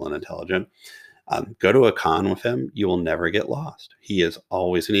resourceful and intelligent. Go to a con with him. You will never get lost. He is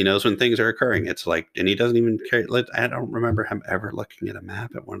always, and he knows when things are occurring. It's like, and he doesn't even care. I don't remember him ever looking at a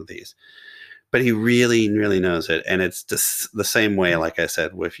map at one of these, but he really, really knows it. And it's just the same way, like I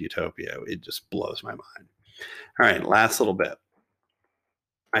said, with Utopia. It just blows my mind. All right, last little bit.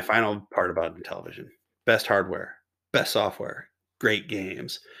 My final part about Intellivision: best hardware, best software, great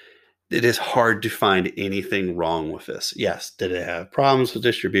games. It is hard to find anything wrong with this. Yes, did it have problems with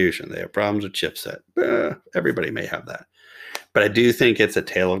distribution? They have problems with chipset. Everybody may have that. But I do think it's a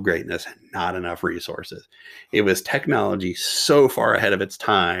tale of greatness and not enough resources. It was technology so far ahead of its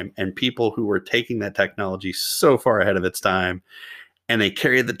time, and people who were taking that technology so far ahead of its time, and they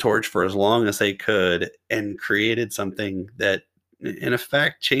carried the torch for as long as they could and created something that, in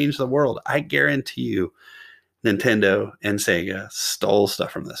effect, changed the world. I guarantee you, Nintendo and Sega stole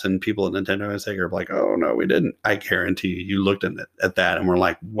stuff from this, and people at Nintendo and Sega are like, oh no, we didn't. I guarantee you looked at that and were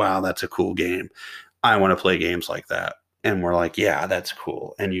like, wow, that's a cool game. I want to play games like that. And we're like, yeah, that's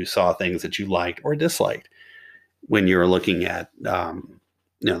cool. And you saw things that you liked or disliked when you were looking at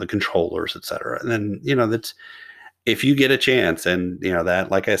the controllers, etc. And then that's, if you get a chance, and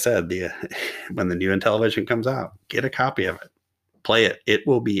that, like I said, when the new Intellivision comes out, get a copy of it, play it. It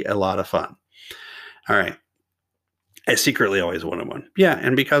will be a lot of fun. All right. I secretly always wanted one. Yeah,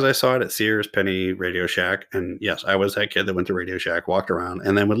 and because I saw it at Sears, Penny, Radio Shack, and yes, I was that kid that went to Radio Shack, walked around,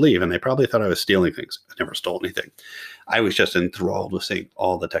 and then would leave, and they probably thought I was stealing things. I never stole anything. I was just enthralled with seeing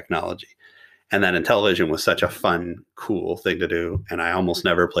all the technology. And then Intellivision was such a fun, cool thing to do, and I almost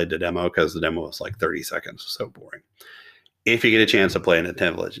never played the demo because the demo was like 30 seconds. So boring. If you get a chance to play an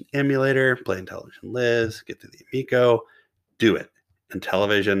Intellivision emulator, play Intellivision Liz, get to the Amico, do it.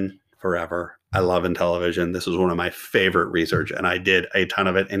 Intellivision forever. I love Intellivision. This was one of my favorite research, and I did a ton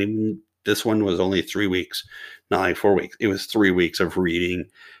of it. And even this one was only 3 weeks, not like 4 weeks. It was 3 weeks of reading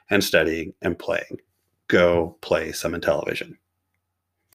and studying and playing. Go play some Intellivision.